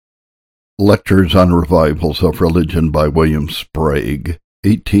Lectures on Revivals of Religion by William Sprague,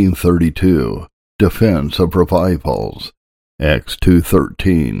 1832. Defense of Revivals. Acts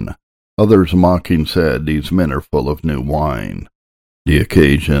 2:13. Others mocking said, "These men are full of new wine." The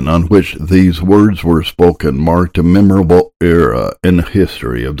occasion on which these words were spoken marked a memorable era in the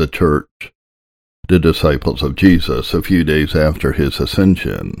history of the Church. The disciples of Jesus, a few days after his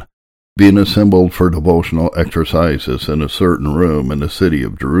ascension, being assembled for devotional exercises in a certain room in the city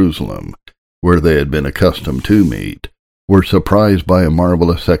of Jerusalem, where they had been accustomed to meet, were surprised by a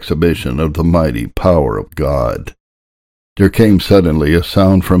marvelous exhibition of the mighty power of God. There came suddenly a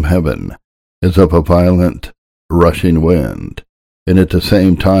sound from heaven, as of a violent rushing wind, and at the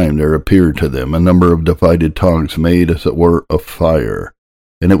same time there appeared to them a number of divided tongues made as it were of fire,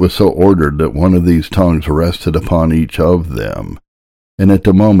 and it was so ordered that one of these tongues rested upon each of them. And at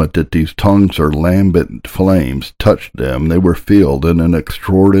the moment that these tongues or lambent flames touched them, they were filled in an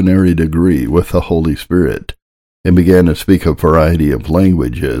extraordinary degree with the Holy Spirit, and began to speak a variety of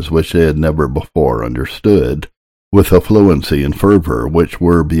languages which they had never before understood, with a fluency and fervor which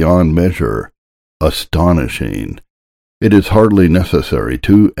were beyond measure astonishing. It is hardly necessary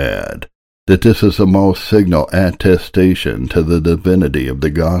to add that this is a most signal attestation to the divinity of the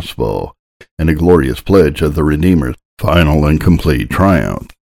gospel, and a glorious pledge of the Redeemer's final and complete triumph.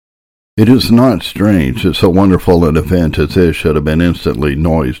 It is not strange that so wonderful an event as this should have been instantly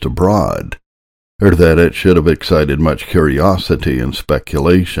noised abroad, or that it should have excited much curiosity and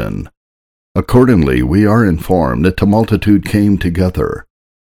speculation. Accordingly, we are informed that the multitude came together,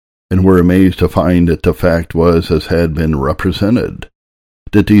 and were amazed to find that the fact was as had been represented,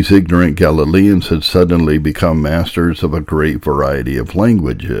 that these ignorant Galileans had suddenly become masters of a great variety of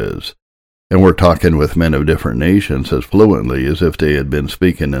languages, and were talking with men of different nations as fluently as if they had been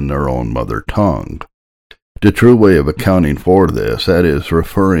speaking in their own mother tongue. The true way of accounting for this, that is,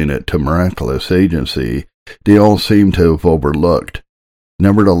 referring it to miraculous agency, they all seem to have overlooked.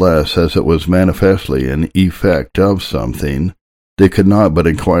 Nevertheless, as it was manifestly an effect of something, they could not but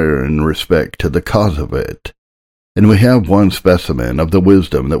inquire in respect to the cause of it. And we have one specimen of the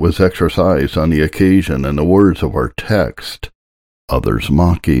wisdom that was exercised on the occasion in the words of our text. Others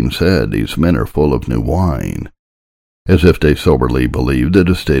mocking said, "These men are full of new wine," as if they soberly believed that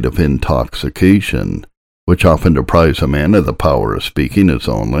a state of intoxication, which often deprives a man of the power of speaking his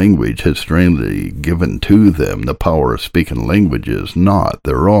own language, has strangely given to them the power of speaking languages not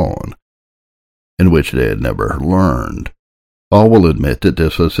their own, and which they had never learned. All will admit that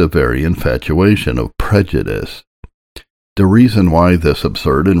this was a very infatuation of prejudice. The reason why this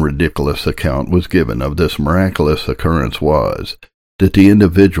absurd and ridiculous account was given of this miraculous occurrence was that the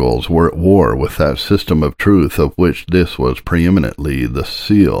individuals were at war with that system of truth of which this was preeminently the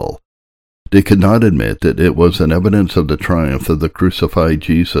seal. They could not admit that it was an evidence of the triumph of the crucified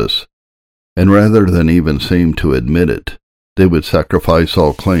Jesus, and rather than even seem to admit it, they would sacrifice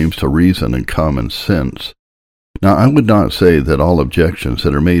all claims to reason and common sense. Now, I would not say that all objections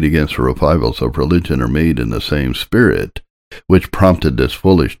that are made against the revivals of religion are made in the same spirit which prompted this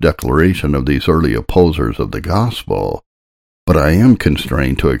foolish declaration of these early opposers of the gospel, but I am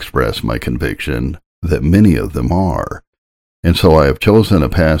constrained to express my conviction that many of them are, and so I have chosen a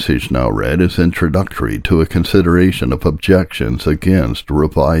passage now read as introductory to a consideration of objections against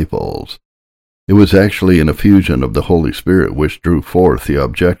revivals. It was actually an effusion of the Holy Spirit which drew forth the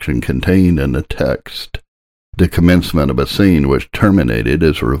objection contained in the text, the commencement of a scene which terminated,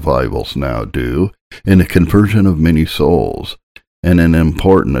 as revivals now do, in the conversion of many souls, and an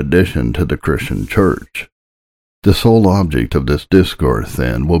important addition to the Christian Church. The sole object of this discourse,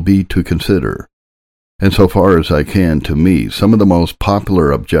 then, will be to consider, and so far as I can to meet, some of the most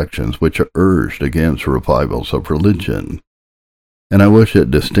popular objections which are urged against revivals of religion. And I wish it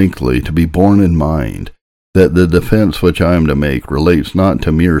distinctly to be borne in mind that the defense which I am to make relates not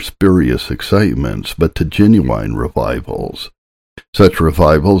to mere spurious excitements, but to genuine revivals, such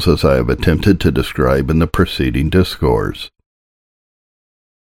revivals as I have attempted to describe in the preceding discourse.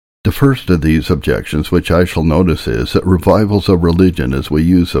 The first of these objections which I shall notice is that revivals of religion, as we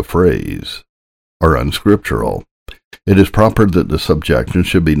use the phrase, are unscriptural. It is proper that this objection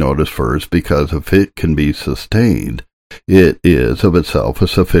should be noticed first, because if it can be sustained, it is of itself a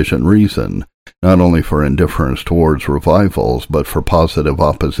sufficient reason, not only for indifference towards revivals, but for positive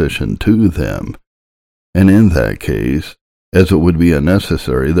opposition to them. And in that case, as it would be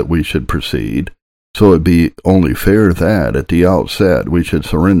unnecessary that we should proceed, so it be only fair that, at the outset, we should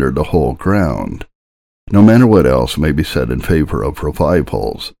surrender the whole ground. No matter what else may be said in favor of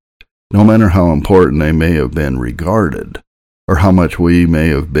revivals, no matter how important they may have been regarded, or how much we may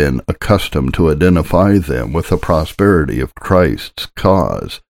have been accustomed to identify them with the prosperity of Christ's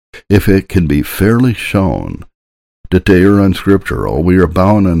cause, If it can be fairly shown that they are unscriptural, we are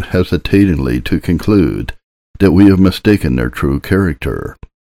bound unhesitatingly to conclude that we have mistaken their true character.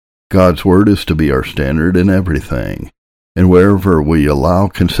 God's word is to be our standard in everything, and wherever we allow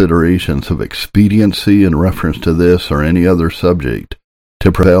considerations of expediency in reference to this or any other subject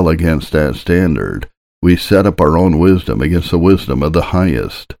to prevail against that standard, we set up our own wisdom against the wisdom of the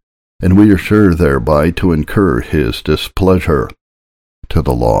highest, and we are sure thereby to incur his displeasure. To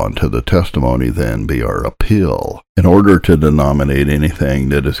the law and to the testimony then be our appeal. In order to denominate anything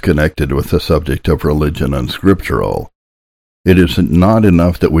that is connected with the subject of religion unscriptural, it is not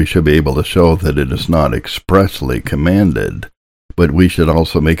enough that we should be able to show that it is not expressly commanded, but we should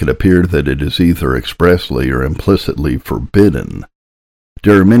also make it appear that it is either expressly or implicitly forbidden.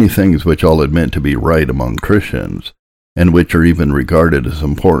 There are many things which all admit to be right among Christians, and which are even regarded as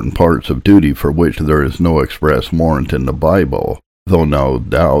important parts of duty for which there is no express warrant in the Bible, though no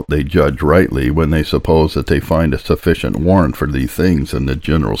doubt they judge rightly when they suppose that they find a sufficient warrant for these things in the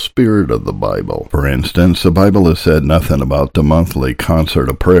general spirit of the Bible. For instance, the Bible has said nothing about the monthly concert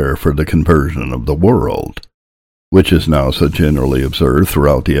of prayer for the conversion of the world, which is now so generally observed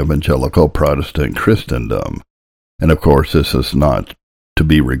throughout the evangelical Protestant Christendom. And of course this is not to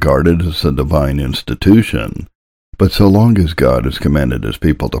be regarded as a divine institution, but so long as God has commanded his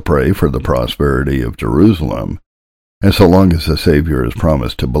people to pray for the prosperity of Jerusalem, and so long as the Savior has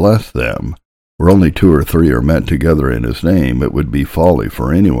promised to bless them, where only 2 or 3 are met together in his name, it would be folly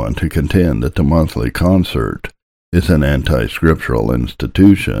for anyone to contend that the monthly concert is an anti-scriptural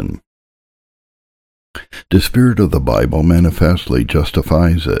institution. The spirit of the Bible manifestly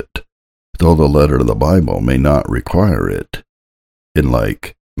justifies it, though the letter of the Bible may not require it. In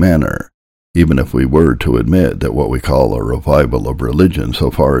like manner, even if we were to admit that what we call a revival of religion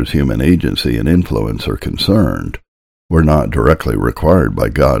so far as human agency and influence are concerned, were not directly required by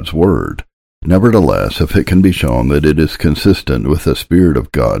God's word, nevertheless, if it can be shown that it is consistent with the spirit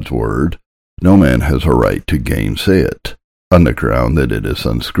of God's word, no man has a right to gainsay it, on the ground that it is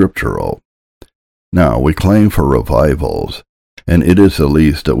unscriptural. Now, we claim for revivals, and it is the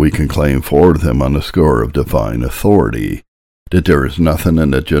least that we can claim for them on the score of divine authority, that there is nothing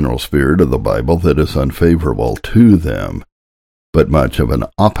in the general spirit of the Bible that is unfavorable to them, but much of an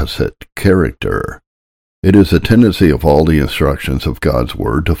opposite character. It is a tendency of all the instructions of God's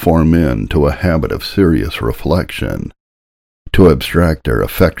word to form men to a habit of serious reflection, to abstract their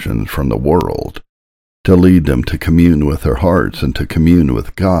affections from the world, to lead them to commune with their hearts and to commune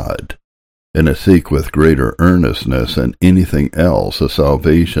with God, and to seek with greater earnestness than anything else the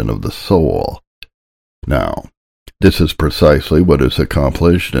salvation of the soul. Now, this is precisely what is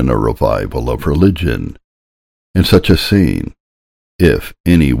accomplished in a revival of religion. In such a scene, if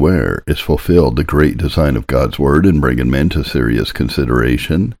anywhere is fulfilled the great design of God's word in bringing men to serious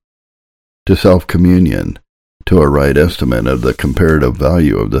consideration, to self-communion, to a right estimate of the comparative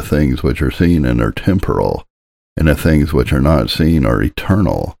value of the things which are seen and are temporal, and the things which are not seen are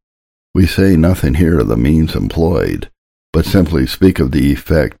eternal, we say nothing here of the means employed, but simply speak of the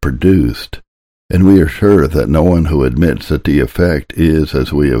effect produced, and we are sure that no one who admits that the effect is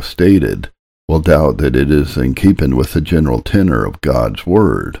as we have stated will doubt that it is in keeping with the general tenor of God's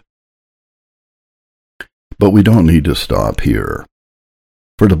word. But we don't need to stop here,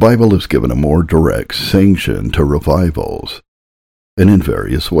 for the Bible has given a more direct sanction to revivals, and in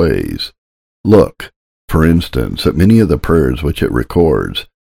various ways. Look, for instance, at many of the prayers which it records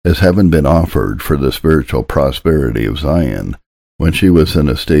as having been offered for the spiritual prosperity of Zion when she was in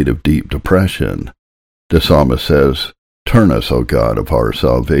a state of deep depression. The psalmist says, "Turn us, O God of our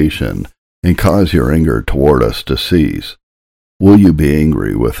salvation, and cause your anger toward us to cease. Will you be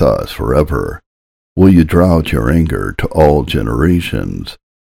angry with us forever? Will you draw out your anger to all generations?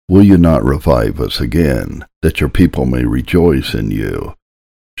 Will you not revive us again, that your people may rejoice in you?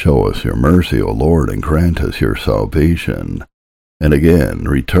 Show us your mercy, O Lord, and grant us your salvation. And again,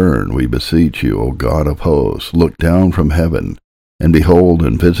 return, we beseech you, O God of hosts, look down from heaven, and behold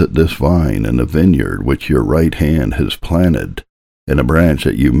and visit this vine and the vineyard which your right hand has planted, and a branch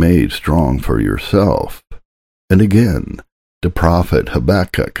that you made strong for yourself." And again, the prophet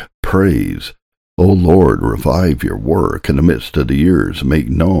Habakkuk prays, "O Lord, revive your work in the midst of the years, make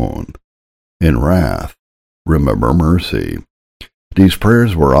known. In wrath, remember mercy." These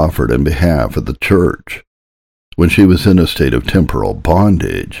prayers were offered in behalf of the church when she was in a state of temporal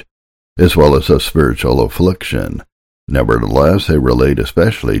bondage, as well as of spiritual affliction. Nevertheless, they relate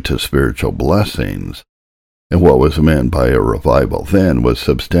especially to spiritual blessings, and what was meant by a revival then was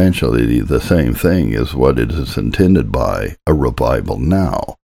substantially the same thing as what it is intended by a revival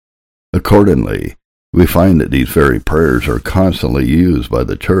now. Accordingly, We find that these very prayers are constantly used by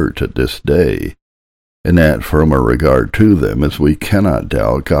the church at this day, and that from a regard to them, as we cannot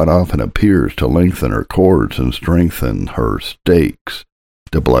doubt, God often appears to lengthen her cords and strengthen her stakes.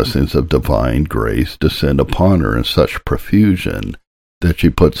 The blessings of divine grace descend upon her in such profusion that she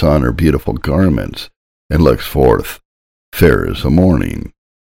puts on her beautiful garments and looks forth fair as the morning.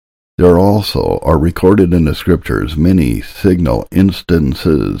 There also are recorded in the Scriptures many signal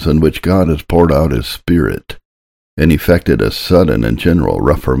instances in which God has poured out His Spirit and effected a sudden and general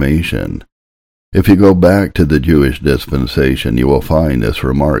reformation. If you go back to the Jewish dispensation, you will find this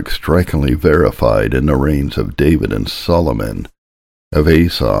remark strikingly verified in the reigns of David and Solomon, of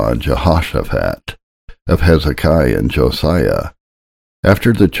Asa and Jehoshaphat, of Hezekiah and Josiah.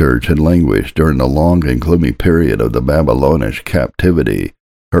 After the church had languished during the long and gloomy period of the Babylonish captivity,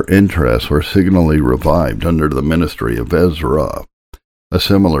 her interests were signally revived under the ministry of Ezra. A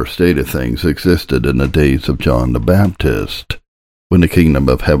similar state of things existed in the days of John the Baptist, when the kingdom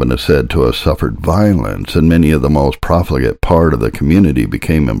of heaven is said to have suffered violence, and many of the most profligate part of the community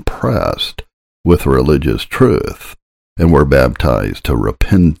became impressed with religious truth, and were baptized to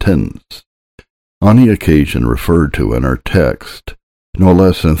repentance. On the occasion referred to in our text, no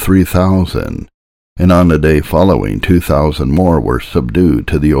less than 3,000, and on the day following 2,000 more were subdued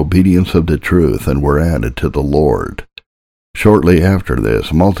to the obedience of the truth and were added to the Lord. Shortly after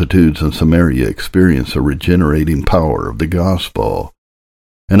this, multitudes in Samaria experienced the regenerating power of the gospel.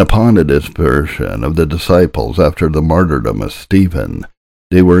 And upon the dispersion of the disciples after the martyrdom of Stephen,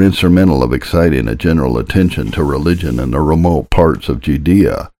 they were instrumental of exciting a general attention to religion in the remote parts of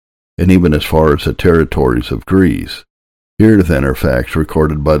Judea, and even as far as the territories of Greece. Here then are facts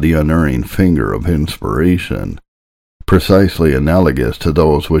recorded by the unerring finger of inspiration, precisely analogous to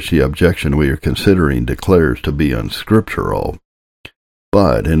those which the objection we are considering declares to be unscriptural.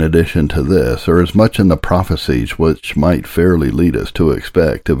 But, in addition to this, there is much in the prophecies which might fairly lead us to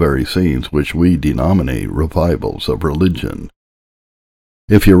expect the very scenes which we denominate revivals of religion.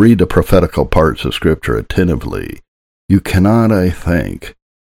 If you read the prophetical parts of Scripture attentively, you cannot, I think,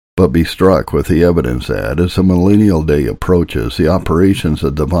 but be struck with the evidence that, as the millennial day approaches, the operations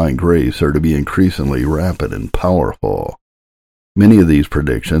of divine grace are to be increasingly rapid and powerful. Many of these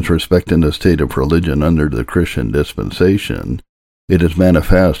predictions respecting the state of religion under the Christian dispensation, it is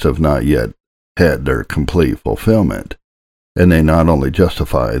manifest have not yet had their complete fulfillment, and they not only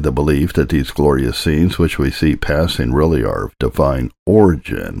justify the belief that these glorious scenes which we see passing really are of divine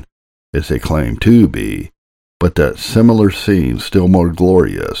origin, as they claim to be, but that similar scenes still more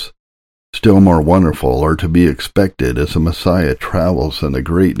glorious, still more wonderful, are to be expected as the Messiah travels in the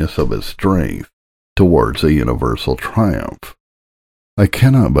greatness of his strength towards a universal triumph. I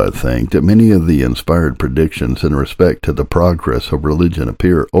cannot but think that many of the inspired predictions in respect to the progress of religion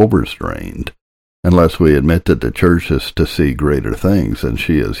appear overstrained, unless we admit that the church is to see greater things than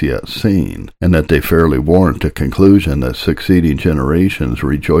she has yet seen, and that they fairly warrant the conclusion that succeeding generations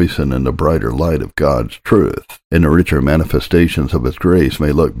rejoicing in the brighter light of God's truth, and the richer manifestations of His grace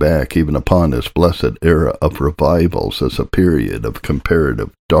may look back even upon this blessed era of revivals as a period of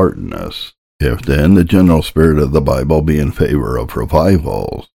comparative darkness. If then the general spirit of the Bible be in favor of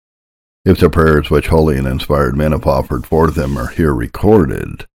revivals, if the prayers which holy and inspired men have offered for them are here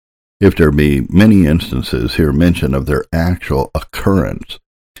recorded, if there be many instances here mentioned of their actual occurrence,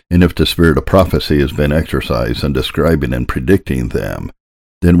 and if the spirit of prophecy has been exercised in describing and predicting them,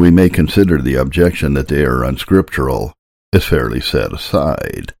 then we may consider the objection that they are unscriptural as fairly set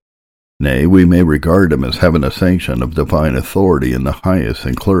aside. Nay, we may regard them as having a sanction of divine authority in the highest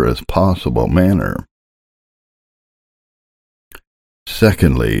and clearest possible manner.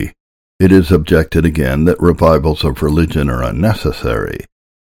 Secondly, it is objected again that revivals of religion are unnecessary.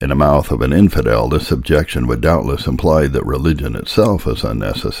 In the mouth of an infidel, this objection would doubtless imply that religion itself is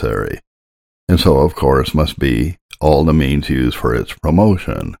unnecessary, and so, of course, must be all the means used for its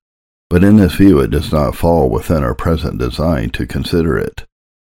promotion. But in this view it does not fall within our present design to consider it.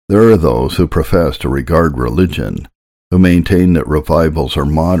 There are those who profess to regard religion, who maintain that revivals are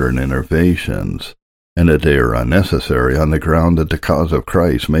modern innovations, and that they are unnecessary on the ground that the cause of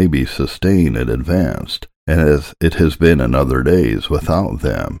Christ may be sustained and advanced, as it has been in other days, without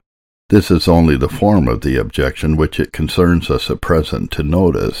them. This is only the form of the objection which it concerns us at present to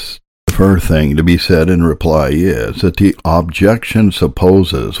notice. The first thing to be said in reply is that the objection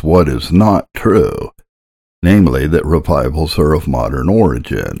supposes what is not true, namely that revivals are of modern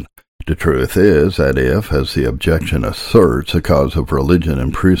origin. The truth is that if, as the objection asserts, the cause of religion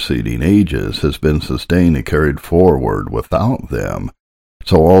in preceding ages has been sustained and carried forward without them,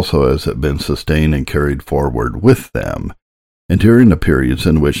 so also has it been sustained and carried forward with them, and during the periods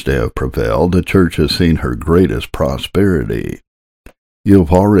in which they have prevailed, the Church has seen her greatest prosperity. You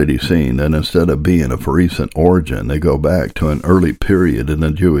have already seen that instead of being of recent origin, they go back to an early period in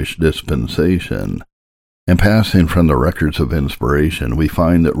the Jewish dispensation. In passing from the records of inspiration, we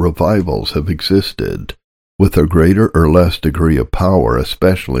find that revivals have existed, with a greater or less degree of power,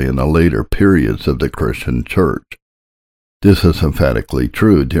 especially in the later periods of the Christian Church. This is emphatically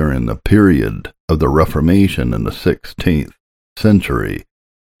true during the period of the Reformation in the 16th century.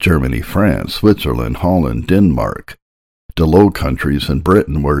 Germany, France, Switzerland, Holland, Denmark, the Low Countries, and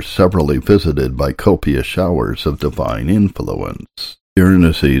Britain were severally visited by copious showers of divine influence. During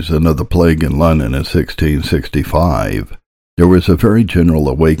the season of the plague in London in 1665, there was a very general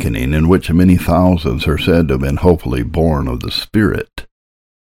awakening in which many thousands are said to have been hopefully born of the Spirit.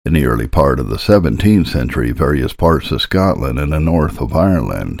 In the early part of the 17th century, various parts of Scotland and the north of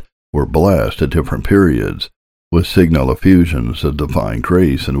Ireland were blessed at different periods with signal effusions of divine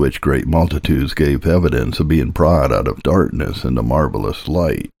grace in which great multitudes gave evidence of being brought out of darkness into marvelous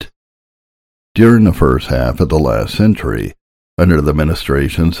light. During the first half of the last century, under the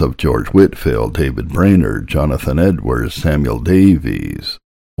ministrations of George Whitefield, David Brainerd, Jonathan Edwards, Samuel Davies,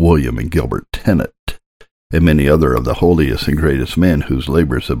 William and Gilbert Tennant, and many other of the holiest and greatest men whose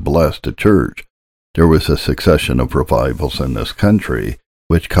labors have blessed the Church, there was a succession of revivals in this country,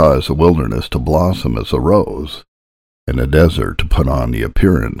 which caused the wilderness to blossom as a rose, and the desert to put on the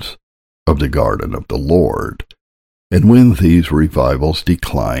appearance of the garden of the Lord. And when these revivals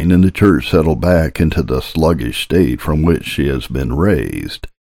declined and the Church settled back into the sluggish state from which she has been raised,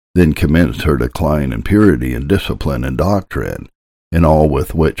 then commenced her decline in purity and discipline and doctrine, in all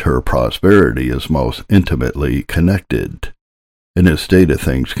with which her prosperity is most intimately connected. And this state of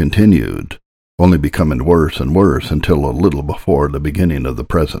things continued, only becoming worse and worse until a little before the beginning of the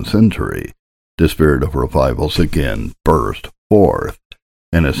present century, the spirit of revivals again burst forth,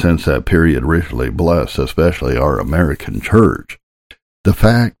 and has since that period richly blessed especially our American Church. The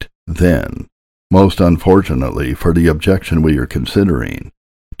fact, then, most unfortunately for the objection we are considering,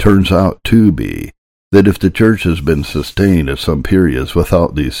 turns out to be that if the Church has been sustained at some periods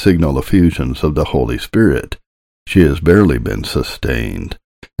without these signal effusions of the Holy Spirit, she has barely been sustained,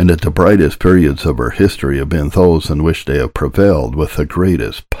 and that the brightest periods of her history have been those in which they have prevailed with the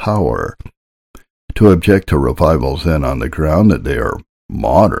greatest power. To object to revivals, then, on the ground that they are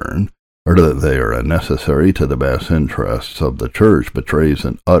modern, or that they are unnecessary to the best interests of the Church, betrays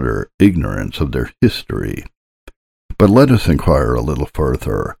an utter ignorance of their history. But let us inquire a little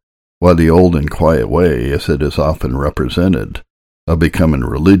further, why the old and quiet way, as it is often represented, of becoming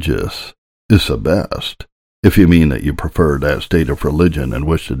religious is the best, if you mean that you prefer that state of religion in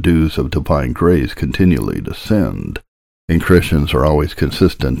which the dews of divine grace continually descend, and Christians are always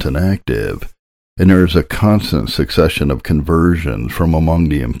consistent and active, and there is a constant succession of conversions from among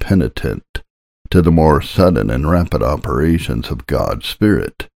the impenitent to the more sudden and rapid operations of God's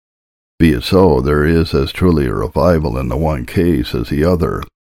Spirit. Be it so, there is as truly a revival in the one case as the other.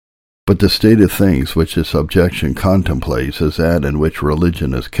 But the state of things which this objection contemplates is that in which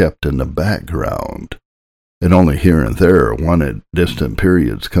religion is kept in the background, and only here and there, one at distant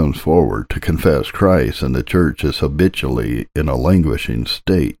periods, comes forward to confess Christ, and the Church is habitually in a languishing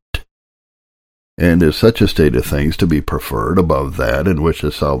state. And is such a state of things to be preferred above that in which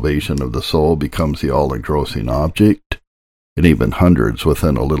the salvation of the soul becomes the all-engrossing object, and even hundreds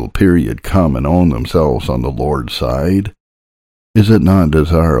within a little period come and own themselves on the Lord's side? Is it not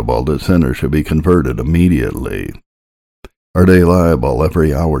desirable that sinners should be converted immediately? Are they liable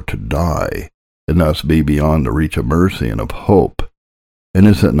every hour to die, and thus be beyond the reach of mercy and of hope? And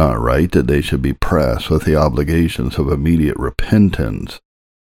is it not right that they should be pressed with the obligations of immediate repentance?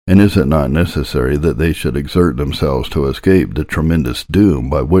 And is it not necessary that they should exert themselves to escape the tremendous doom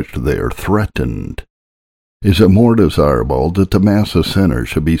by which they are threatened? Is it more desirable that the mass of sinners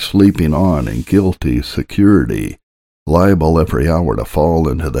should be sleeping on in guilty security, liable every hour to fall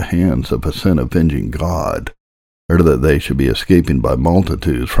into the hands of a sin-avenging God, or that they should be escaping by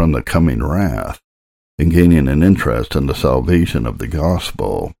multitudes from the coming wrath, and gaining an interest in the salvation of the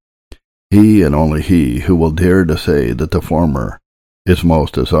gospel? He, and only he, who will dare to say that the former is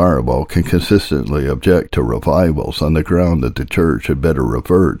most desirable, can consistently object to revivals on the ground that the Church had better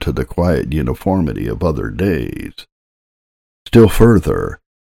revert to the quiet uniformity of other days. Still further,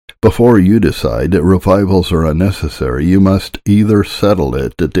 before you decide that revivals are unnecessary, you must either settle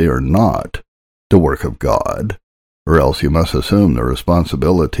it that they are not the work of God, or else you must assume the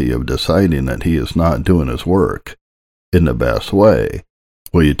responsibility of deciding that he is not doing his work in the best way.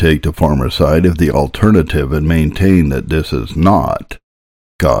 Will you take the former side of the alternative and maintain that this is not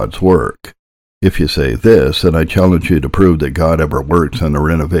God's work, If you say this, then I challenge you to prove that God ever works in the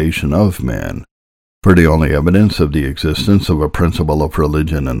renovation of men. For the only evidence of the existence of a principle of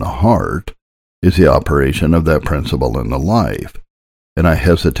religion in the heart is the operation of that principle in the life. And I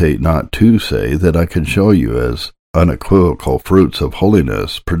hesitate not to say that I can show you as unequivocal fruits of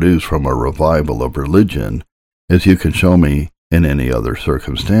holiness produced from a revival of religion as you can show me in any other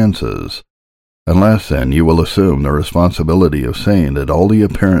circumstances. Unless, then, you will assume the responsibility of saying that all the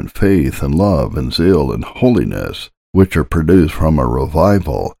apparent faith and love and zeal and holiness which are produced from a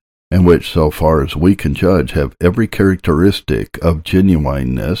revival, and which, so far as we can judge, have every characteristic of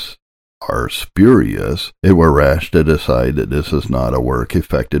genuineness, are spurious, it were rash to decide that this is not a work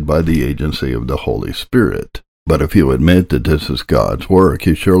effected by the agency of the Holy Spirit. But if you admit that this is God's work,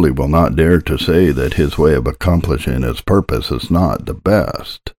 you surely will not dare to say that his way of accomplishing his purpose is not the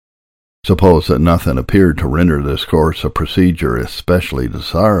best. Suppose that nothing appeared to render this course of procedure especially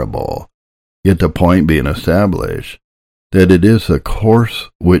desirable, yet the point being established that it is the course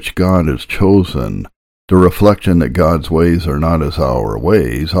which God has chosen, the reflection that God's ways are not as our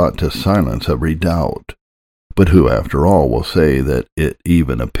ways ought to silence every doubt. But who, after all, will say that it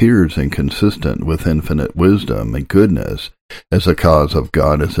even appears inconsistent with infinite wisdom and goodness as a cause of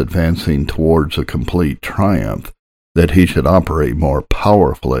God is advancing towards a complete triumph, that he should operate more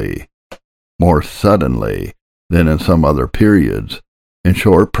powerfully, more suddenly than in some other periods, in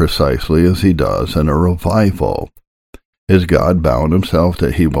short, precisely as he does in a revival? Has God bound himself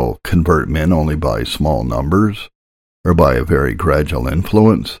that he will convert men only by small numbers, or by a very gradual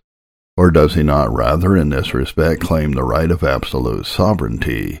influence? Or does he not rather in this respect claim the right of absolute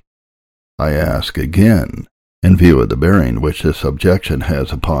sovereignty? I ask again, in view of the bearing which this objection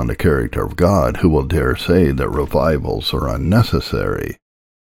has upon the character of God, who will dare say that revivals are unnecessary?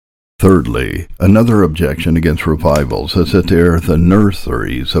 Thirdly, another objection against revivals is that they are the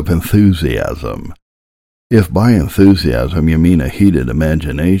nurseries of enthusiasm. If by enthusiasm you mean a heated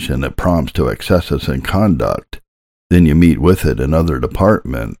imagination that prompts to excesses in conduct, then you meet with it in other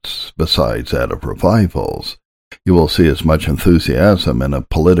departments besides that of revivals. You will see as much enthusiasm in a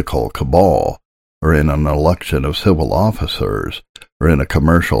political cabal, or in an election of civil officers, or in a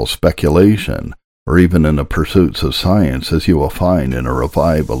commercial speculation, or even in the pursuits of science, as you will find in a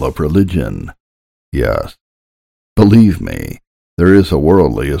revival of religion. Yes, believe me, there is a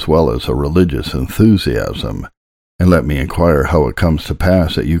worldly as well as a religious enthusiasm, and let me inquire how it comes to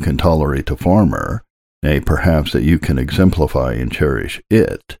pass that you can tolerate the former, nay, perhaps that you can exemplify and cherish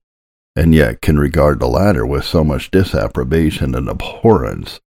it, and yet can regard the latter with so much disapprobation and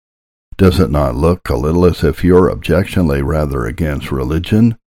abhorrence. Does it not look a little as if your objection lay rather against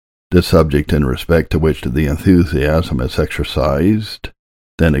religion, the subject in respect to which the enthusiasm is exercised,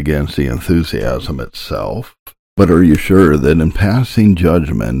 than against the enthusiasm itself? But are you sure that in passing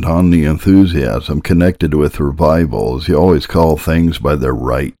judgment on the enthusiasm connected with revivals, you always call things by their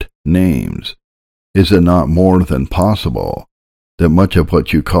right names? Is it not more than possible that much of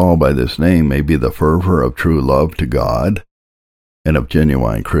what you call by this name may be the fervor of true love to God and of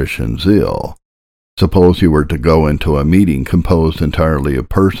genuine Christian zeal? Suppose you were to go into a meeting composed entirely of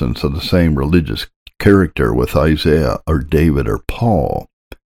persons of the same religious character with Isaiah or David or Paul,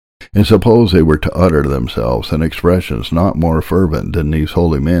 and suppose they were to utter themselves in expressions not more fervent than these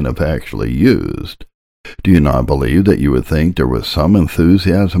holy men have actually used. Do you not believe that you would think there was some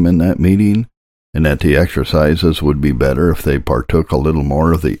enthusiasm in that meeting, and that the exercises would be better if they partook a little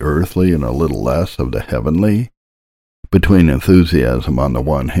more of the earthly and a little less of the heavenly? Between enthusiasm on the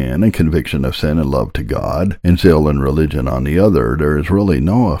one hand and conviction of sin and love to God, and zeal and religion on the other, there is really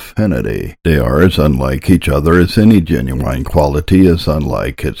no affinity. They are as unlike each other as any genuine quality is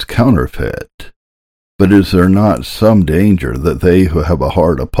unlike its counterfeit. But is there not some danger that they who have a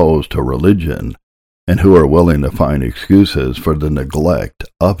heart opposed to religion, and who are willing to find excuses for the neglect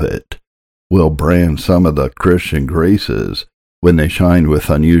of it, will brand some of the Christian graces, when they shine with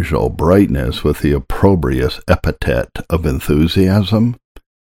unusual brightness, with the opprobrious epithet of enthusiasm?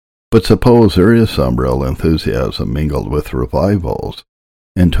 But suppose there is some real enthusiasm mingled with revivals,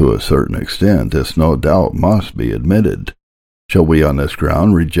 and to a certain extent this no doubt must be admitted. Shall we on this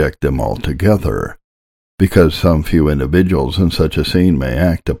ground reject them altogether, because some few individuals in such a scene may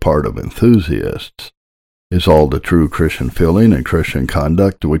act the part of enthusiasts? Is all the true Christian feeling and Christian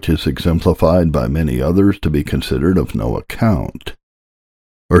conduct which is exemplified by many others to be considered of no account?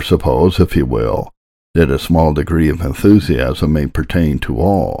 Or suppose, if you will, that a small degree of enthusiasm may pertain to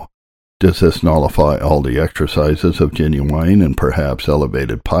all. Does this nullify all the exercises of genuine and perhaps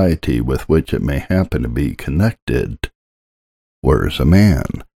elevated piety with which it may happen to be connected? Where is a man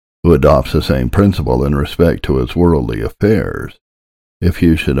who adopts the same principle in respect to his worldly affairs? If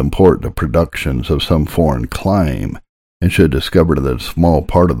you should import the productions of some foreign clime, and should discover that a small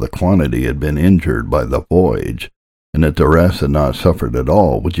part of the quantity had been injured by the voyage, and that the rest had not suffered at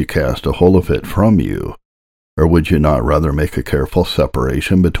all, would you cast the whole of it from you? Or would you not rather make a careful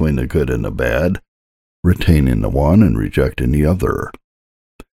separation between the good and the bad, retaining the one and rejecting the other?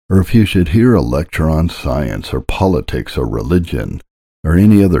 Or if you should hear a lecture on science or politics or religion, or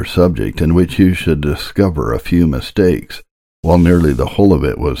any other subject in which you should discover a few mistakes, while nearly the whole of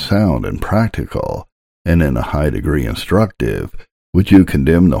it was sound and practical, and in a high degree instructive, would you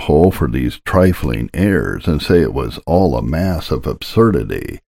condemn the whole for these trifling errors, and say it was all a mass of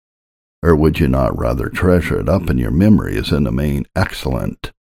absurdity? Or would you not rather treasure it up in your memory as in the main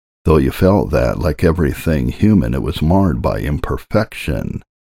excellent, though you felt that, like everything human, it was marred by imperfection?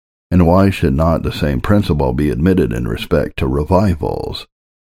 And why should not the same principle be admitted in respect to revivals?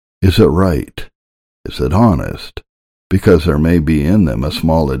 Is it right? Is it honest, because there may be in them a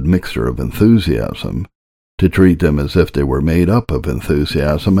small admixture of enthusiasm, to treat them as if they were made up of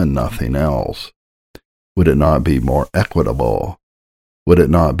enthusiasm and nothing else? Would it not be more equitable? Would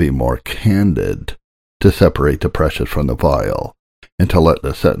it not be more candid to separate the precious from the vile, and to let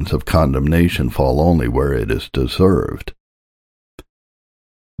the sentence of condemnation fall only where it is deserved?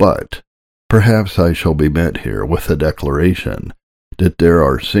 But perhaps I shall be met here with the declaration that there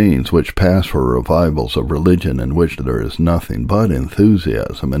are scenes which pass for revivals of religion in which there is nothing but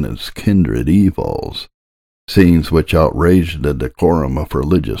enthusiasm and its kindred evils, scenes which outrage the decorum of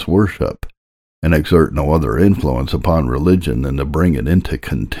religious worship, and exert no other influence upon religion than to bring it into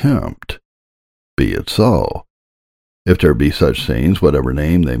contempt. Be it so. If there be such scenes, whatever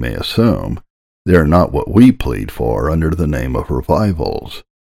name they may assume, they are not what we plead for under the name of revivals.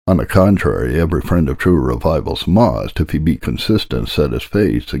 On the contrary, every friend of true revivals must, if he be consistent, set his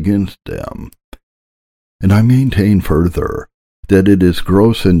face against them. And I maintain further, that it is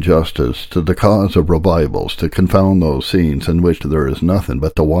gross injustice to the cause of revivals to confound those scenes in which there is nothing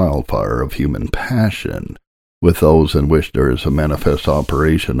but the wildfire of human passion, with those in which there is a manifest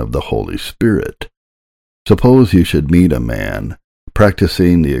operation of the Holy Spirit. Suppose you should meet a man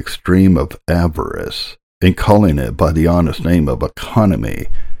practicing the extreme of avarice, and calling it by the honest name of economy,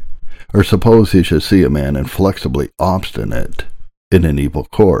 or suppose you should see a man inflexibly obstinate in an evil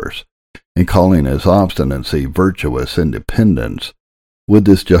course, and calling his obstinacy virtuous independence, would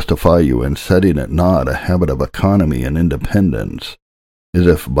this justify you in setting at naught a habit of economy and independence, as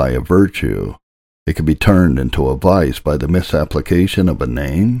if by a virtue it could be turned into a vice by the misapplication of a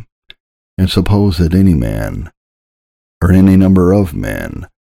name? And suppose that any man, or any number of men,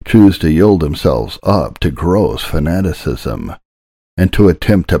 choose to yield themselves up to gross fanaticism, and to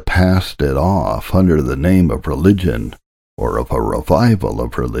attempt to pass it off under the name of religion, or of a revival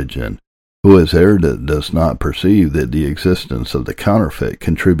of religion, who is erred that does not perceive that the existence of the counterfeit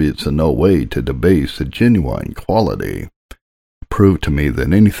contributes in no way to debase the genuine quality. Prove to me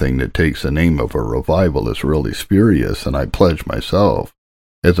that anything that takes the name of a revival is really spurious, and I pledge myself,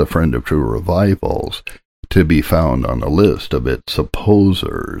 as a friend of true revivals, to be found on the list of its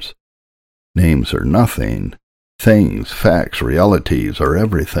opposers. Names are nothing. Things, facts, realities are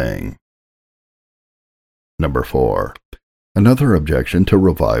everything. Number 4. Another objection to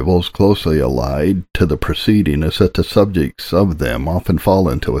revivals closely allied to the preceding is that the subjects of them often fall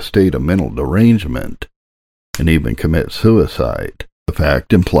into a state of mental derangement, and even commit suicide. The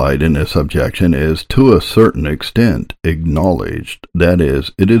fact implied in this objection is, to a certain extent, acknowledged. That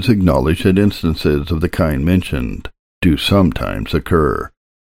is, it is acknowledged that instances of the kind mentioned do sometimes occur.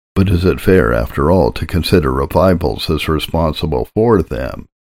 But is it fair, after all, to consider revivals as responsible for them?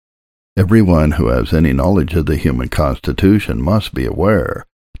 Everyone who has any knowledge of the human constitution must be aware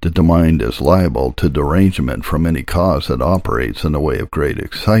that the mind is liable to derangement from any cause that operates in the way of great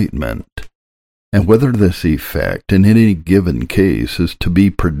excitement. And whether this effect in any given case is to be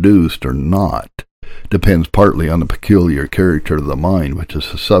produced or not depends partly on the peculiar character of the mind which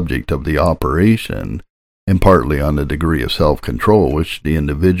is the subject of the operation, and partly on the degree of self-control which the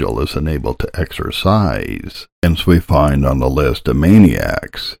individual is enabled to exercise. Hence we find on the list of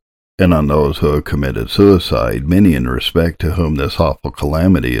maniacs, and on those who have committed suicide, many in respect to whom this awful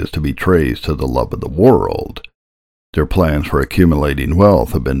calamity is to be traced to the love of the world. Their plans for accumulating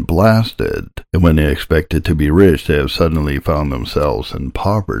wealth have been blasted, and when they expected to be rich, they have suddenly found themselves in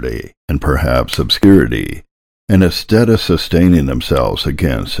poverty, and perhaps obscurity, and instead of sustaining themselves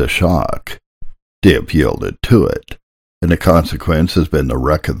against a shock, they have yielded to it, and the consequence has been the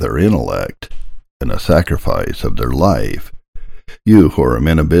wreck of their intellect, and a sacrifice of their life. You who are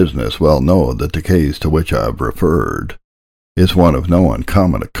men of business well know that the case to which I have referred is one of no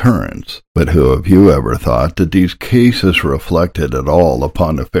uncommon occurrence. But who of you ever thought that these cases reflected at all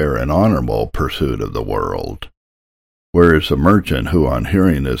upon the fair and honorable pursuit of the world? Whereas a merchant who, on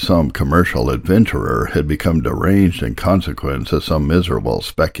hearing that some commercial adventurer had become deranged in consequence of some miserable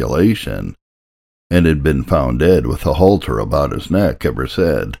speculation, and had been found dead with a halter about his neck, ever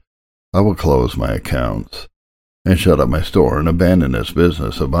said, "I will close my accounts, and shut up my store, and abandon this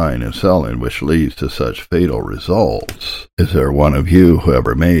business of buying and selling which leads to such fatal results"? Is there one of you who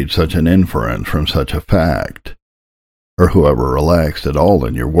ever made such an inference from such a fact? Or whoever relaxed at all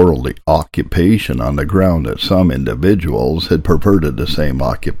in your worldly occupation on the ground that some individuals had perverted the same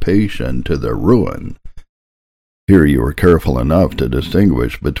occupation to their ruin? Here you were careful enough to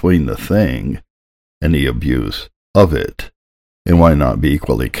distinguish between the thing and the abuse of it. And why not be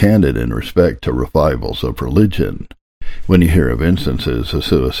equally candid in respect to revivals of religion? When you hear of instances of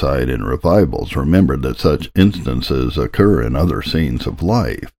suicide in revivals, remember that such instances occur in other scenes of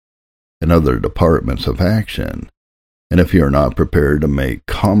life, in other departments of action. And if you are not prepared to make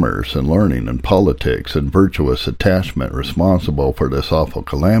commerce and learning and politics and virtuous attachment responsible for this awful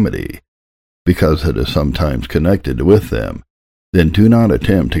calamity, because it is sometimes connected with them, then do not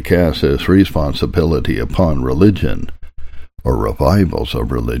attempt to cast this responsibility upon religion, or revivals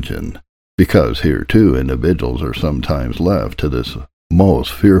of religion, because here too individuals are sometimes left to this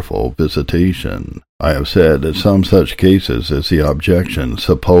most fearful visitation. I have said that some such cases as the objection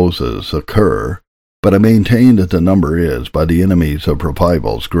supposes occur, but I maintain that the number is, by the enemies of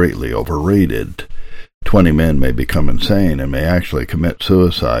revivals, greatly overrated. 20 men may become insane and may actually commit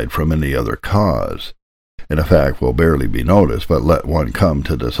suicide from any other cause, and the fact will barely be noticed, but let one come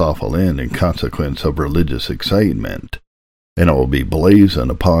to this awful end in consequence of religious excitement, and it will be blazoned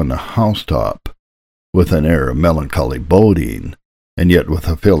upon the housetop with an air of melancholy boding, and yet with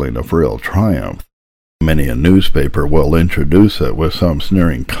a feeling of real triumph. Many a newspaper will introduce it with some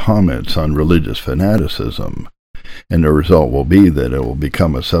sneering comments on religious fanaticism, and the result will be that it will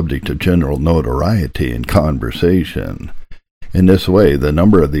become a subject of general notoriety and conversation. In this way, the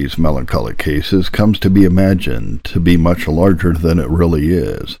number of these melancholy cases comes to be imagined to be much larger than it really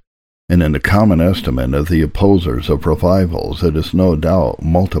is, and in the common estimate of the opposers of revivals it is no doubt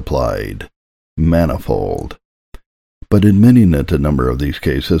multiplied manifold. But admitting that the number of these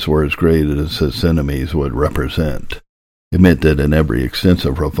cases were as great as its enemies would represent, admit that in every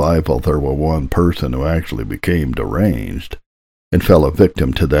extensive revival there was one person who actually became deranged, and fell a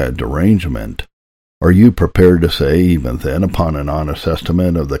victim to that derangement, are you prepared to say, even then, upon an honest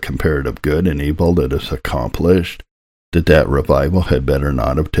estimate of the comparative good and evil that is accomplished, that that revival had better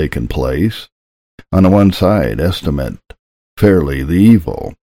not have taken place? On the one side, estimate fairly the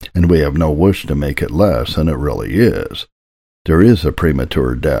evil, and we have no wish to make it less than it really is. There is a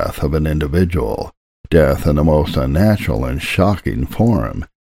premature death of an individual, death in the most unnatural and shocking form,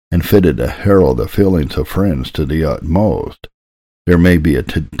 and fitted to herald the feelings of friends to the utmost. There may be a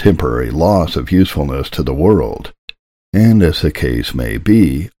temporary loss of usefulness to the world, and, as the case may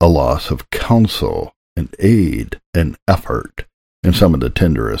be, a loss of counsel and aid and effort in some of the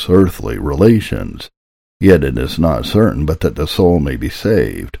tenderest earthly relations. Yet it is not certain but that the soul may be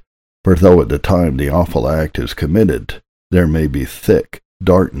saved, for though at the time the awful act is committed, there may be thick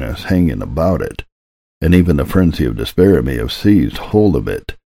darkness hanging about it, and even the frenzy of despair may have seized hold of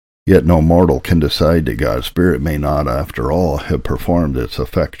it, yet no mortal can decide that God's Spirit may not, after all, have performed its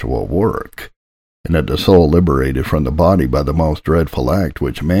effectual work, and that the soul liberated from the body by the most dreadful act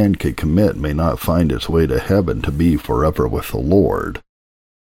which man can commit may not find its way to heaven to be forever with the Lord.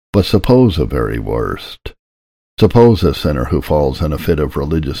 But suppose the very worst. Suppose a sinner who falls in a fit of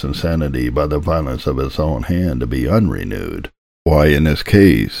religious insanity by the violence of his own hand to be unrenewed. Why, in this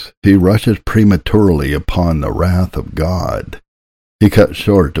case, he rushes prematurely upon the wrath of God. He cuts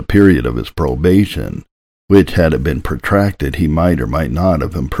short the period of his probation, which, had it been protracted, he might or might not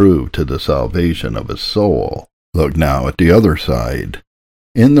have improved to the salvation of his soul. Look now at the other side.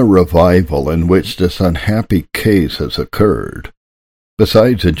 In the revival in which this unhappy case has occurred,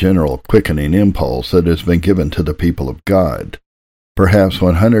 besides a general quickening impulse that has been given to the people of God, perhaps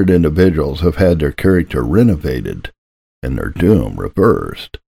 100 individuals have had their character renovated and their doom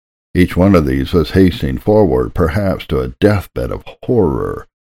reversed. Each one of these was hastening forward perhaps to a deathbed of horror,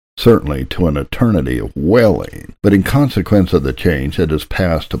 certainly to an eternity of wailing, but in consequence of the change that has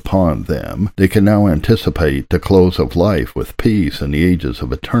passed upon them, they can now anticipate the close of life with peace and the ages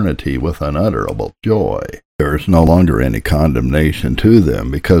of eternity with unutterable joy. There is no longer any condemnation to them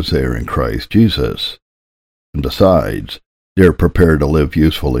because they are in Christ Jesus. And besides, they are prepared to live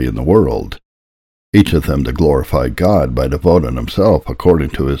usefully in the world, each of them to glorify God by devoting himself according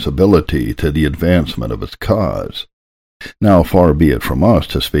to his ability to the advancement of his cause. Now, far be it from us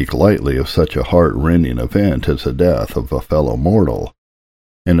to speak lightly of such a heart-rending event as the death of a fellow mortal,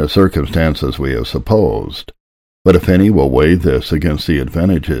 in the circumstances we have supposed. But if any will weigh this against the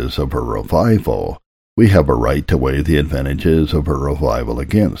advantages of a revival, we have a right to weigh the advantages of a revival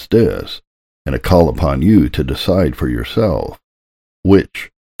against this, and to call upon you to decide for yourself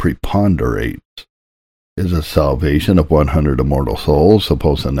which preponderates. Is the salvation of 100 immortal souls,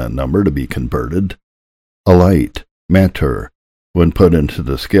 supposing that number to be converted, a light matter when put into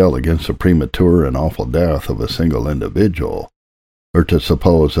the scale against the premature and awful death of a single individual, or to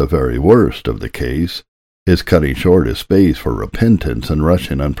suppose the very worst of the case, his cutting short his space for repentance and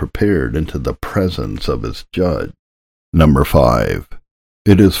rushing unprepared into the presence of his judge? Number 5.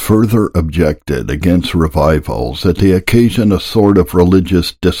 It is further objected against revivals that they occasion a sort of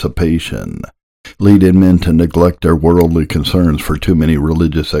religious dissipation, leading men to neglect their worldly concerns for too many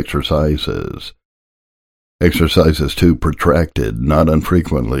religious exercises too protracted, not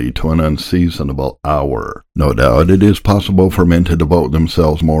unfrequently to an unseasonable hour. No doubt it is possible for men to devote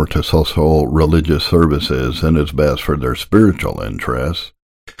themselves more to social religious services than is best for their spiritual interests,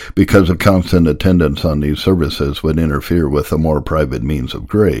 because a constant attendance on these services would interfere with the more private means of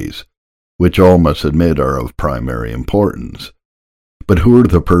grace, which all must admit are of primary importance. But who are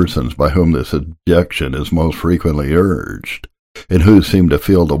the persons by whom this objection is most frequently urged, and who seem to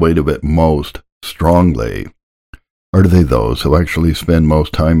feel the weight of it most strongly? Are they those who actually spend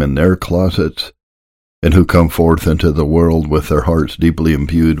most time in their closets, and who come forth into the world with their hearts deeply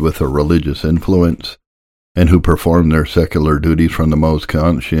imbued with a religious influence, and who perform their secular duties from the most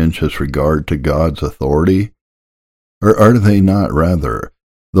conscientious regard to God's authority? Or are they not rather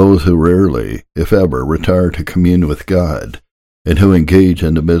those who rarely, if ever, retire to commune with God, and who engage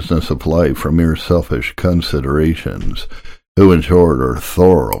in the business of life for mere selfish considerations, who in short are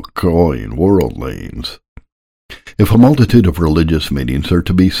thoroughgoing worldlings? If a multitude of religious meetings are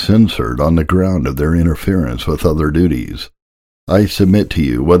to be censored on the ground of their interference with other duties, I submit to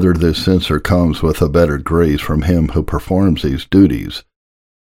you whether this censure comes with a better grace from him who performs these duties,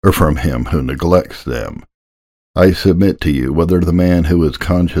 or from him who neglects them. I submit to you whether the man who is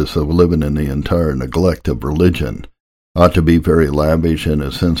conscious of living in the entire neglect of religion ought to be very lavish in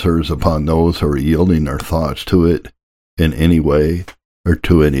his censures upon those who are yielding their thoughts to it in any way or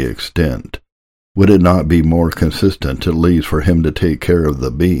to any extent. Would it not be more consistent at least for him to take care of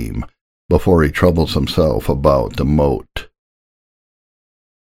the beam before he troubles himself about the mote?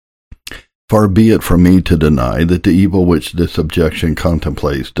 Far be it from me to deny that the evil which this objection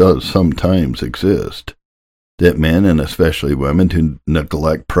contemplates does sometimes exist, that men, and especially women, who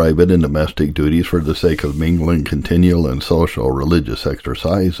neglect private and domestic duties for the sake of mingling continual and social religious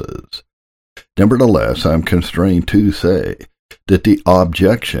exercises. Nevertheless, I am constrained to say that the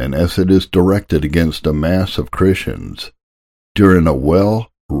objection, as it is directed against a mass of Christians during a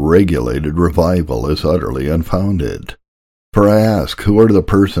well-regulated revival, is utterly unfounded. For I ask, who are the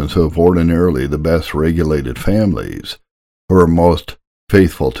persons who have ordinarily the best regulated families, who are most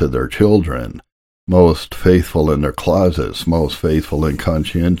faithful to their children, most faithful in their closets, most faithful and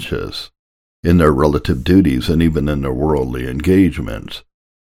conscientious in their relative duties, and even in their worldly engagements?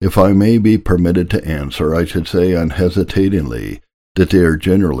 If I may be permitted to answer, I should say unhesitatingly that they are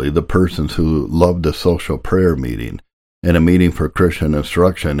generally the persons who love the social prayer meeting and a meeting for Christian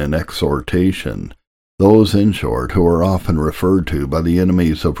instruction and exhortation, those, in short, who are often referred to by the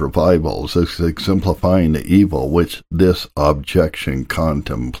enemies of revivals as exemplifying the evil which this objection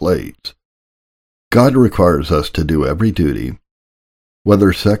contemplates. God requires us to do every duty,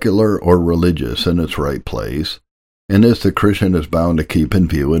 whether secular or religious, in its right place, and this the Christian is bound to keep in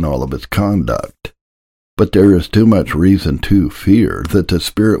view in all of its conduct. But there is too much reason to fear that the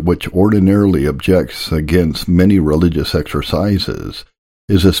spirit which ordinarily objects against many religious exercises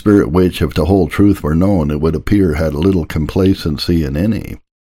is a spirit which, if the whole truth were known, it would appear had little complacency in any.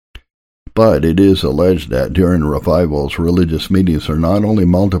 But it is alleged that during revivals, religious meetings are not only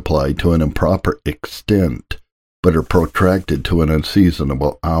multiplied to an improper extent, but are protracted to an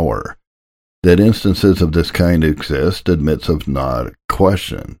unseasonable hour. That instances of this kind exist admits of not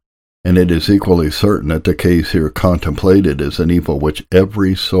question, and it is equally certain that the case here contemplated is an evil which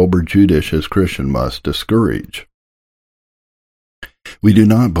every sober, judicious Christian must discourage. We do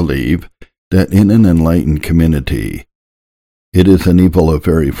not believe that in an enlightened community it is an evil of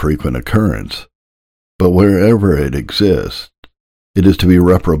very frequent occurrence, but wherever it exists, it is to be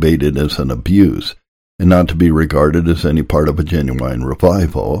reprobated as an abuse, and not to be regarded as any part of a genuine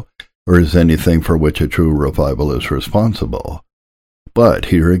revival, or as anything for which a true revival is responsible. But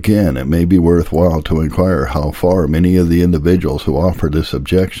here again it may be worthwhile to inquire how far many of the individuals who offer this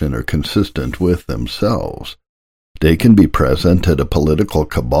objection are consistent with themselves. They can be present at a political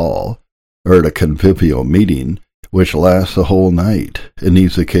cabal or at a convivial meeting which lasts the whole night, and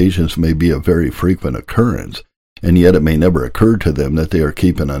these occasions may be of very frequent occurrence, and yet it may never occur to them that they are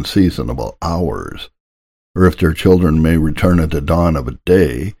keeping unseasonable hours. Or if their children may return at the dawn of a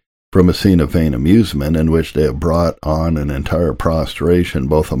day from a scene of vain amusement in which they have brought on an entire prostration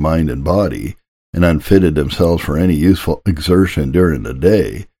both of mind and body, and unfitted themselves for any useful exertion during the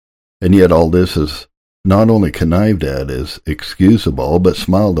day, and yet all this is not only connived at as excusable, but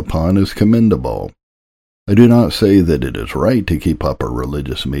smiled upon as commendable. I do not say that it is right to keep up a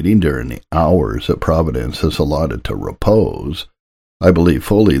religious meeting during the hours that Providence has allotted to repose. I believe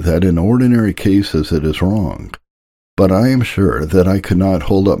fully that in ordinary cases it is wrong. But I am sure that I could not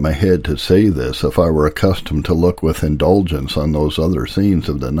hold up my head to say this if I were accustomed to look with indulgence on those other scenes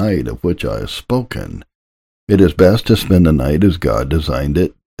of the night of which I have spoken. It is best to spend the night as God designed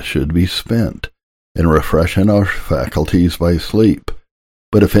it should be spent, and refreshing our faculties by sleep.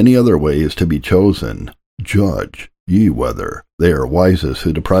 But if any other way is to be chosen, judge ye whether they are wisest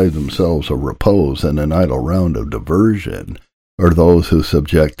who deprive themselves of repose in an idle round of diversion, or those who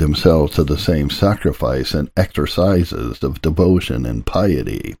subject themselves to the same sacrifice and exercises of devotion and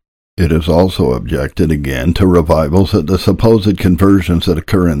piety. It is also objected again to revivals that the supposed conversions that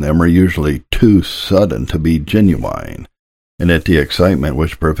occur in them are usually too sudden to be genuine, and that the excitement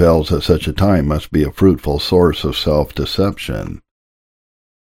which prevails at such a time must be a fruitful source of self-deception.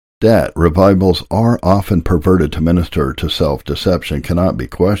 That revivals are often perverted to minister to self-deception cannot be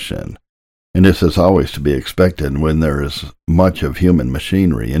questioned, and this is always to be expected when there is much of human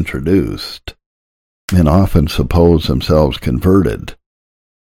machinery introduced. Men often suppose themselves converted,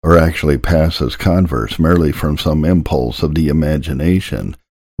 or actually pass as converts merely from some impulse of the imagination,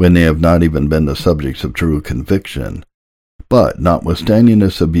 when they have not even been the subjects of true conviction. But, notwithstanding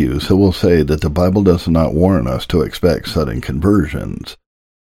this abuse, I will say that the Bible does not warn us to expect sudden conversions.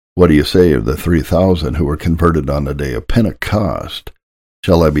 What do you say of the 3,000 who were converted on the day of Pentecost?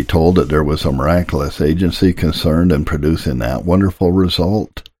 Shall I be told that there was a miraculous agency concerned in producing that wonderful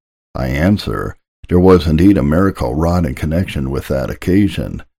result? I answer, there was indeed a miracle wrought in connection with that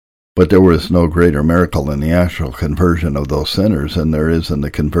occasion, but there was no greater miracle in the actual conversion of those sinners than there is in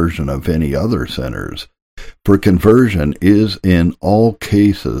the conversion of any other sinners. For conversion is in all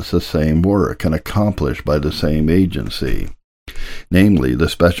cases the same work and accomplished by the same agency, namely the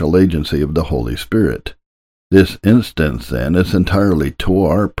special agency of the Holy Spirit. This instance, then, is entirely to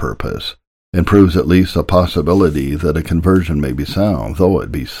our purpose, and proves at least the possibility that a conversion may be sound, though it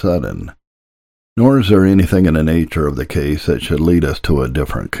be sudden. Nor is there anything in the nature of the case that should lead us to a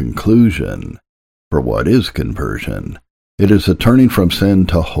different conclusion. For what is conversion? It is a turning from sin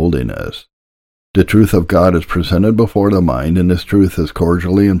to holiness. The truth of God is presented before the mind, and this truth is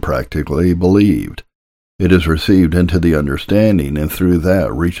cordially and practically believed. It is received into the understanding, and through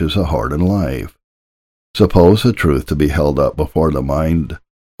that reaches the heart and life. Suppose the truth to be held up before the mind,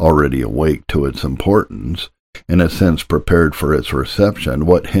 already awake to its importance, in a sense prepared for its reception,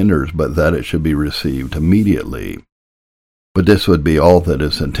 what hinders but that it should be received immediately? But this would be all that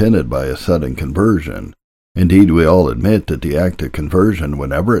is intended by a sudden conversion. Indeed, we all admit that the act of conversion,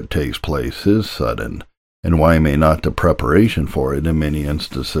 whenever it takes place, is sudden, and why may not the preparation for it in many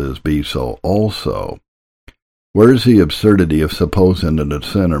instances be so also? Where is the absurdity of supposing that a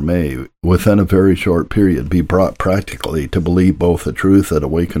sinner may, within a very short period, be brought practically to believe both the truth that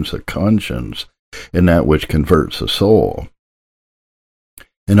awakens the conscience and that which converts the soul?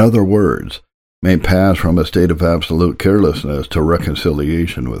 In other words, may pass from a state of absolute carelessness to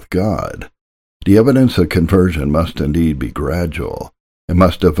reconciliation with God. The evidence of conversion must indeed be gradual, and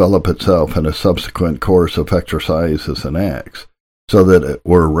must develop itself in a subsequent course of exercises and acts, so that it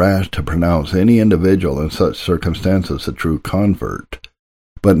were rash to pronounce any individual in such circumstances a true convert.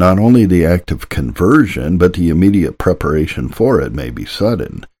 But not only the act of conversion, but the immediate preparation for it may be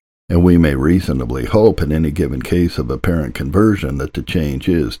sudden, and we may reasonably hope in any given case of apparent conversion that the change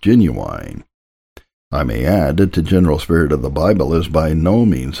is genuine. I may add that the general spirit of the Bible is by no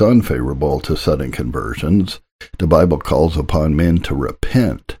means unfavorable to sudden conversions. The Bible calls upon men to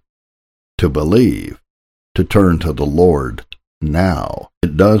repent, to believe, to turn to the Lord now.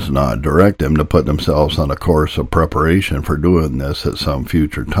 It does not direct them to put themselves on a course of preparation for doing this at some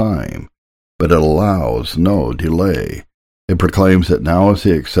future time, but it allows no delay. It proclaims that now is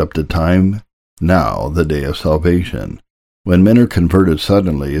the accepted time, now the day of salvation. When men are converted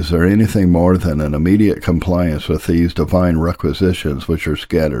suddenly, is there anything more than an immediate compliance with these divine requisitions which are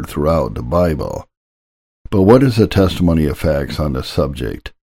scattered throughout the Bible? But what is the testimony of facts on this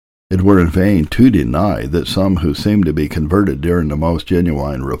subject? It were in vain to deny that some who seem to be converted during the most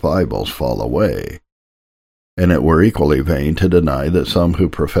genuine revivals fall away. and it were equally vain to deny that some who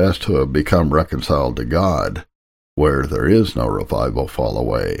profess to have become reconciled to God, where there is no revival, fall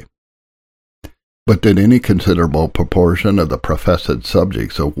away. But did any considerable proportion of the professed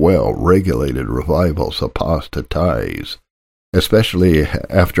subjects of well-regulated revivals apostatize, especially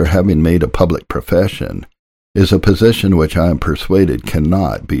after having made a public profession, is a position which I am persuaded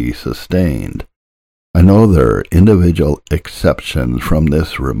cannot be sustained. I know there are individual exceptions from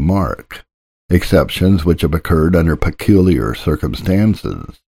this remark, exceptions which have occurred under peculiar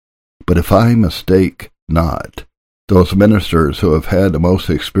circumstances, but if I mistake not, those ministers who have had the most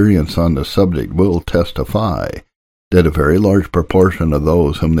experience on the subject will testify that a very large proportion of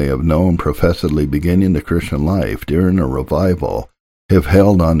those whom they have known professedly beginning the Christian life during a revival have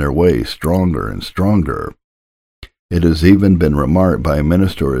held on their way stronger and stronger. It has even been remarked by a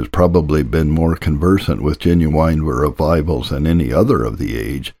minister who has probably been more conversant with genuine revivals than any other of the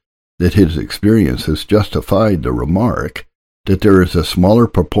age, that his experience has justified the remark that there is a smaller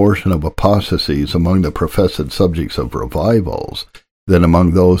proportion of apostasies among the professed subjects of revivals than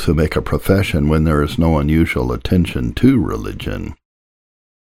among those who make a profession when there is no unusual attention to religion.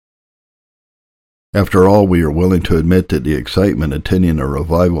 After all, we are willing to admit that the excitement attending a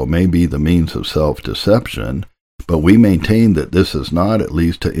revival may be the means of self-deception, but we maintain that this is not, at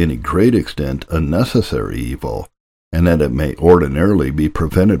least to any great extent, a necessary evil, and that it may ordinarily be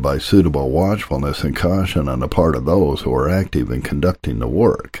prevented by suitable watchfulness and caution on the part of those who are active in conducting the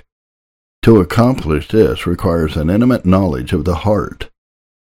work. To accomplish this requires an intimate knowledge of the heart,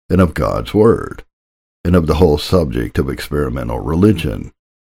 and of God's Word, and of the whole subject of experimental religion.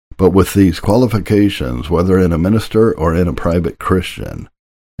 But with these qualifications, whether in a minister or in a private Christian,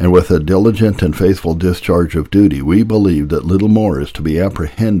 and with a diligent and faithful discharge of duty, we believe that little more is to be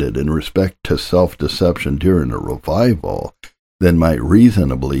apprehended in respect to self-deception during a revival than might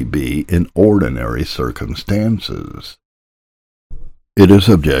reasonably be in ordinary circumstances. It is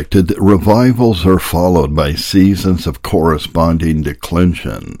objected that revivals are followed by seasons of corresponding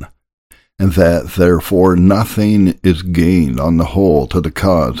declension, and that, therefore, nothing is gained on the whole to the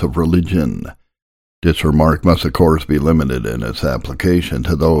cause of religion. This remark must, of course, be limited in its application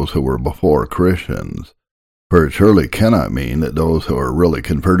to those who were before Christians, for it surely cannot mean that those who are really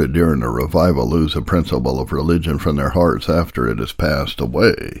converted during a revival lose the principle of religion from their hearts after it has passed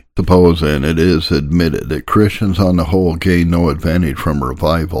away. Suppose, then, it is admitted that Christians on the whole gain no advantage from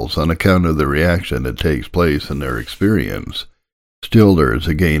revivals on account of the reaction that takes place in their experience. Still there is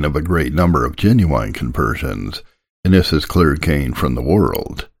a gain of a great number of genuine conversions, and this is clear gain from the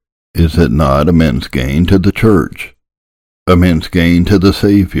world. Is it not immense gain to the Church, immense gain to the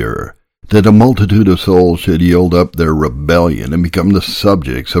Savior, that a multitude of souls should yield up their rebellion and become the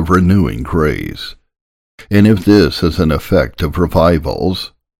subjects of renewing grace? And if this is an effect of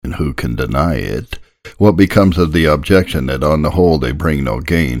revivals, and who can deny it, what becomes of the objection that on the whole they bring no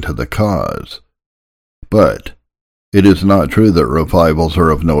gain to the cause? But it is not true that revivals are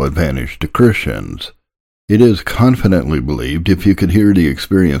of no advantage to Christians. It is confidently believed, if you could hear the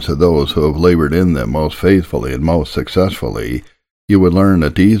experience of those who have labored in them most faithfully and most successfully, you would learn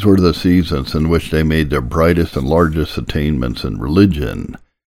that these were the seasons in which they made their brightest and largest attainments in religion,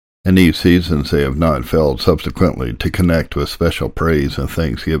 and these seasons they have not failed subsequently to connect with special praise and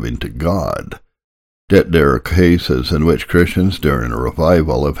thanksgiving to God. That there are cases in which Christians during a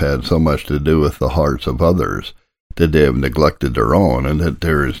revival have had so much to do with the hearts of others that they have neglected their own, and that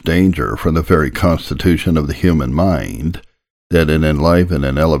there is danger from the very constitution of the human mind that an enlivened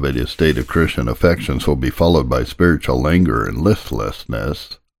and elevated state of Christian affections will be followed by spiritual languor and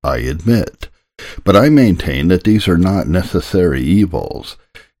listlessness, I admit. But I maintain that these are not necessary evils,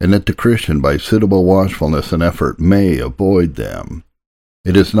 and that the Christian by suitable watchfulness and effort may avoid them.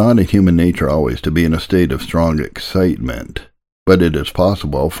 It is not in human nature always to be in a state of strong excitement, but it is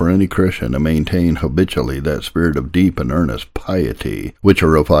possible for any Christian to maintain habitually that spirit of deep and earnest piety which a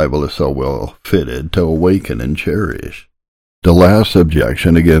revival is so well fitted to awaken and cherish. The last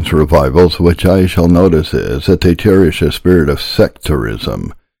objection against revivals which I shall notice is that they cherish a spirit of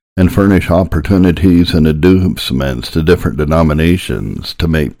sectarism, and furnish opportunities and inducements to different denominations to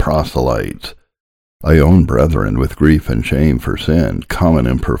make proselytes. I own, brethren, with grief and shame for sin, common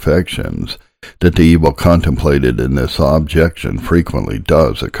imperfections, that the evil contemplated in this objection frequently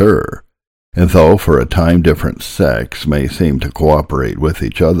does occur, and though for a time different sects may seem to cooperate with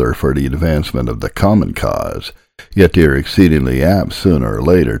each other for the advancement of the common cause, yet they are exceedingly apt sooner or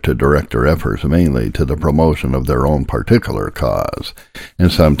later to direct their efforts mainly to the promotion of their own particular cause,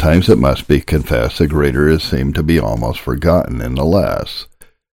 and sometimes it must be confessed the greater is seen to be almost forgotten in the less.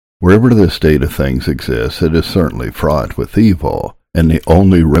 Wherever this state of things exists, it is certainly fraught with evil, and the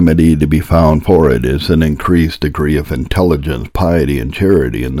only remedy to be found for it is an increased degree of intelligence, piety, and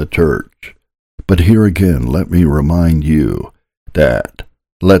charity in the church. But here again let me remind you that,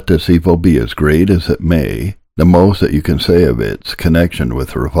 let this evil be as great as it may, the most that you can say of its connection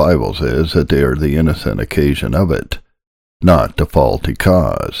with revivals is that they are the innocent occasion of it, not the faulty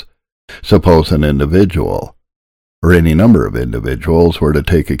cause. Suppose an individual, or any number of individuals, were to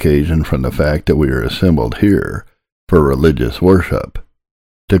take occasion from the fact that we are assembled here for religious worship,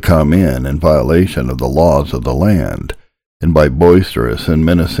 to come in violation of the laws of the land, and by boisterous and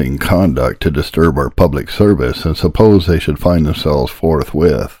menacing conduct to disturb our public service, and suppose they should find themselves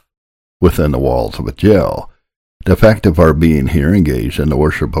forthwith within the walls of a jail. The fact of our being here engaged in the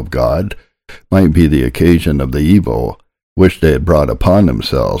worship of God might be the occasion of the evil which they had brought upon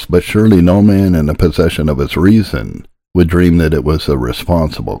themselves, but surely no man in the possession of his reason would dream that it was a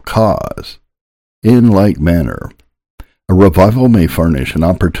responsible cause. In like manner, a revival may furnish an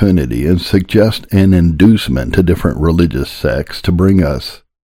opportunity and suggest an inducement to different religious sects to bring us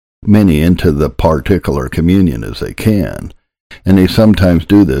many into the particular communion as they can, and they sometimes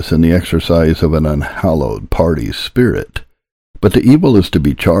do this in the exercise of an unhallowed party spirit. But the evil is to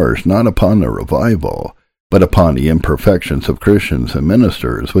be charged not upon the revival, but upon the imperfections of Christians and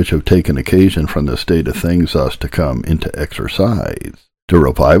ministers, which have taken occasion from the state of things thus to come into exercise. The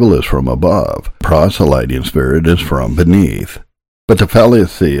revival is from above, proselyting spirit is from beneath. But the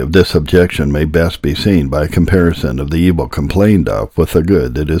fallacy of this objection may best be seen by a comparison of the evil complained of with the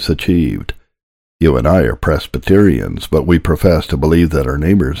good that is achieved. You and I are Presbyterians, but we profess to believe that our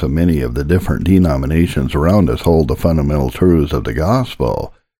neighbors of many of the different denominations around us hold the fundamental truths of the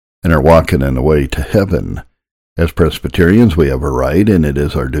gospel, and are walking in the way to heaven. As Presbyterians we have a right, and it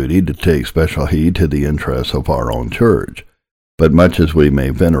is our duty to take special heed to the interests of our own church. But much as we may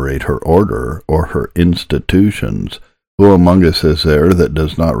venerate her order or her institutions, who among us is there that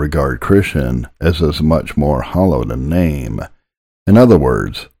does not regard Christian as much more hallowed a name? In other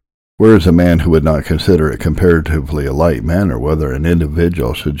words, where is a man who would not consider it comparatively a light matter whether an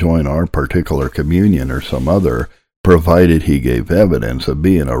individual should join our particular communion or some other, provided he gave evidence of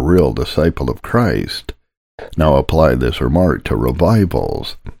being a real disciple of Christ? Now apply this remark to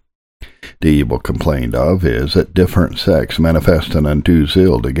revivals. The evil complained of is that different sects manifest an undue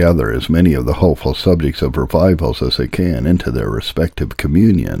zeal to gather as many of the hopeful subjects of revivals as they can into their respective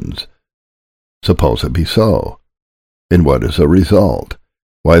communions. Suppose it be so, and what is the result?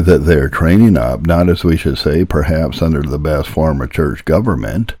 Why, that they are training up, not as we should say, perhaps under the best form of church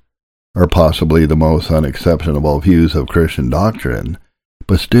government, or possibly the most unexceptionable views of Christian doctrine,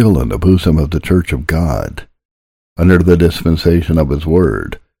 but still in the bosom of the Church of God, under the dispensation of His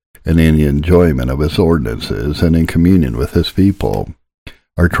Word, and in the enjoyment of His ordinances, and in communion with His people,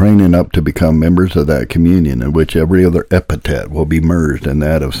 are training up to become members of that communion in which every other epithet will be merged in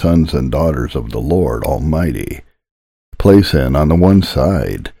that of sons and daughters of the Lord Almighty. Place in, on the one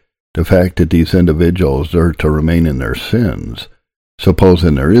side, the fact that these individuals are to remain in their sins,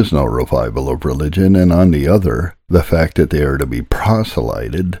 supposing there is no revival of religion, and on the other, the fact that they are to be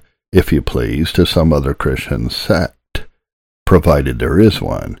proselyted, if you please, to some other Christian sect, provided there is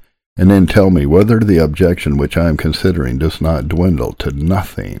one, and then tell me whether the objection which I am considering does not dwindle to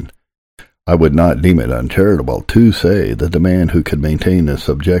nothing. I would not deem it uncharitable to say that the man who could maintain this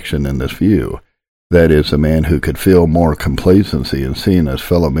objection in this view, that is, a man who could feel more complacency in seeing his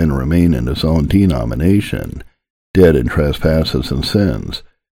fellow men remain in his own denomination, dead in trespasses and sins,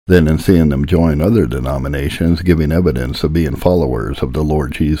 than in seeing them join other denominations, giving evidence of being followers of the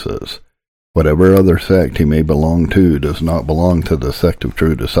Lord Jesus. Whatever other sect he may belong to does not belong to the sect of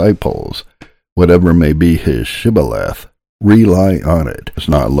true disciples. Whatever may be his shibboleth, rely on it. He has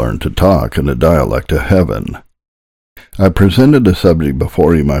not learned to talk in the dialect of heaven. I presented the subject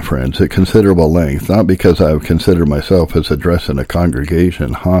before you, my friends, at considerable length, not because I have considered myself as addressing a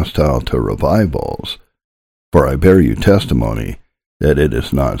congregation hostile to revivals, for I bear you testimony that it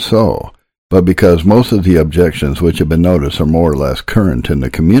is not so, but because most of the objections which have been noticed are more or less current in the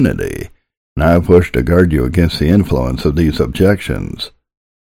community, and I have wished to guard you against the influence of these objections,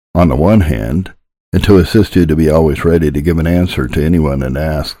 on the one hand, and to assist you to be always ready to give an answer to anyone that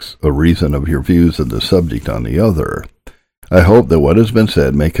asks a reason of your views of the subject on the other. I hope that what has been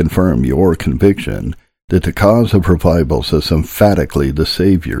said may confirm your conviction that the cause of revivals is emphatically the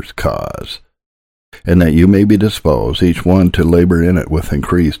Saviour's cause, and that you may be disposed, each one, to labor in it with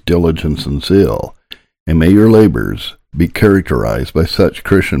increased diligence and zeal, and may your labors be characterized by such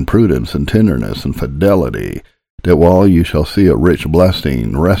Christian prudence and tenderness and fidelity, that while you shall see a rich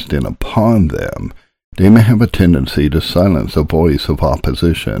blessing resting upon them, they may have a tendency to silence the voice of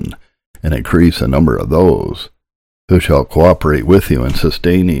opposition, and increase the number of those who shall cooperate with you in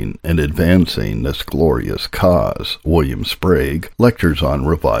sustaining and advancing this glorious cause. William Sprague, Lectures on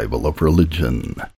Revival of Religion.